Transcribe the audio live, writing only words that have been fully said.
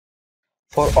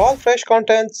For all fresh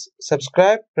contents,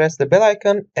 subscribe, press the bell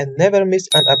icon, and never miss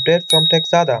an update from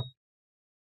TechZada.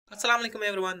 Assalamu alaikum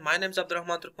everyone, my name is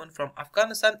Abdurrahman Turkman from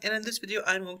Afghanistan, and in this video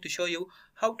I am going to show you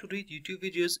how to read YouTube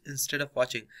videos instead of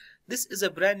watching. This is a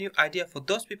brand new idea for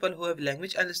those people who have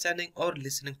language understanding or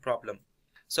listening problem.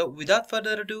 So without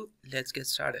further ado, let's get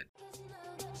started.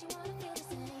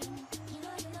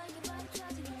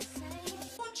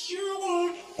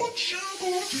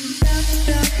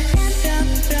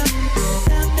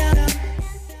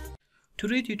 To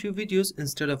read YouTube videos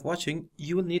instead of watching,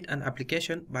 you will need an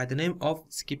application by the name of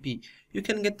Skippy. You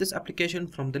can get this application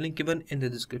from the link given in the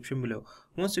description below.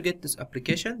 Once you get this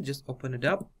application, just open it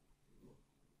up.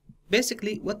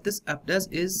 Basically, what this app does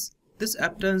is, this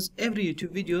app turns every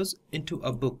YouTube videos into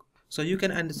a book, so you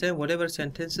can understand whatever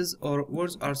sentences or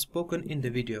words are spoken in the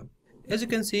video. As you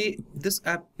can see, this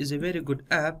app is a very good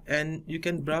app, and you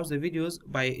can browse the videos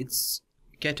by its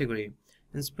category: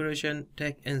 inspiration,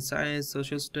 tech and science,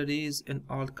 social studies, and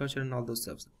all culture and all those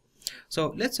stuff.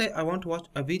 So let's say I want to watch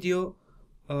a video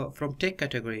from tech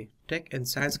category, tech and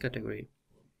science category,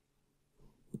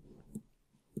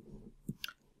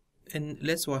 and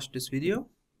let's watch this video.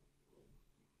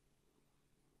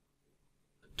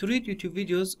 To read YouTube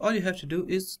videos, all you have to do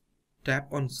is tap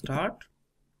on start,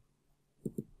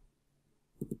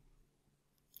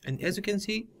 and as you can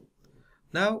see,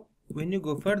 now when you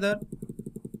go further,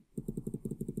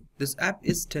 this app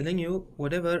is telling you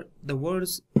whatever the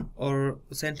words or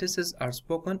sentences are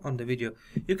spoken on the video.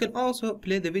 You can also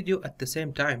play the video at the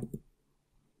same time.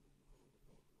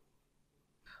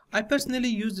 I personally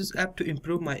use this app to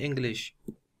improve my English.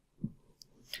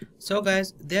 So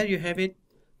guys, there you have it.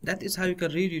 That is how you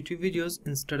can read YouTube videos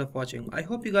instead of watching. I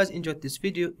hope you guys enjoyed this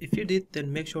video. If you did,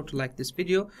 then make sure to like this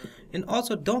video, and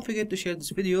also don't forget to share this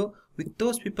video with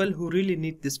those people who really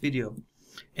need this video.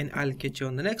 And I'll catch you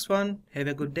on the next one. Have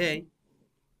a good day.